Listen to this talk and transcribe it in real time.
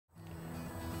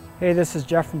Hey, this is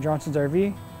Jeff from Johnson's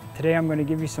RV. Today I'm going to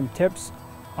give you some tips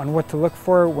on what to look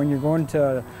for when you're going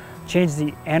to change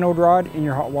the anode rod in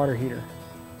your hot water heater.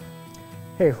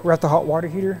 Hey, we're at the hot water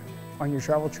heater on your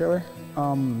travel trailer.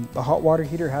 The hot water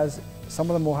heater has, some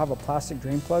of them will have a plastic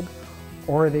drain plug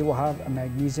or they will have a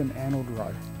magnesium anode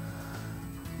rod.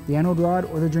 The anode rod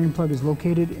or the drain plug is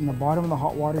located in the bottom of the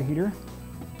hot water heater.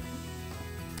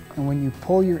 And when you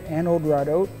pull your anode rod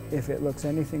out, if it looks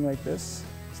anything like this,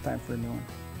 it's time for a new one.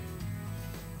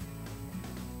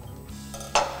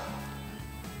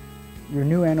 Your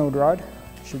new anode rod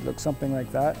should look something like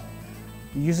that.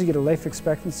 You usually get a life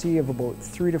expectancy of about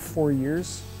 3 to 4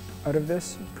 years out of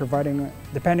this,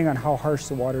 depending on how harsh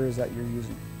the water is that you're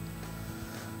using.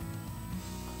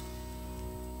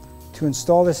 To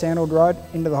install this anode rod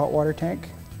into the hot water tank,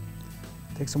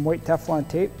 take some white Teflon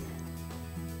tape,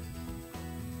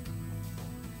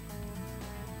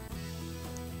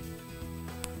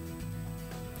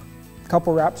 a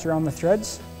couple wraps around the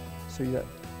threads, so you got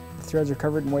the threads are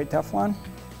covered in white Teflon,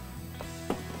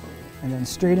 and then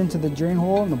straight into the drain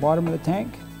hole in the bottom of the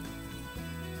tank.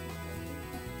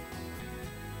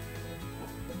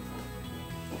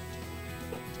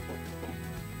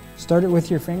 Start it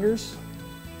with your fingers.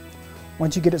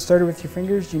 Once you get it started with your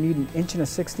fingers, you need 1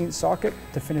 1/16" socket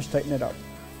to finish tighten it up.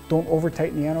 Don't over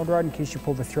tighten the anode rod in case you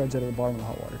pull the threads out of the bottom of the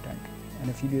hot water tank.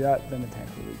 And if you do that, then the tank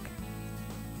will leak.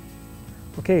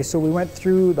 Okay, so we went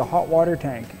through the hot water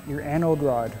tank, your anode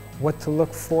rod, what to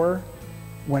look for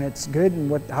when it's good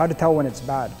and how to tell when it's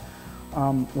bad.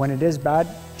 When it is bad,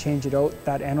 change it out.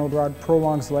 That anode rod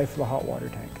prolongs the life of the hot water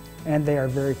tank, and they are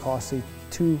very costly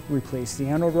to replace. The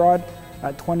anode rod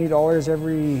at $20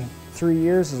 every 3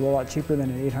 years is a lot cheaper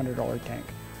than an $800 tank.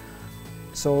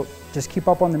 So just keep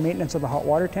up on the maintenance of the hot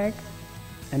water tank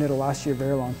and it'll last you a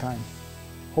very long time.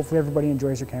 Hopefully everybody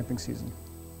enjoys their camping season.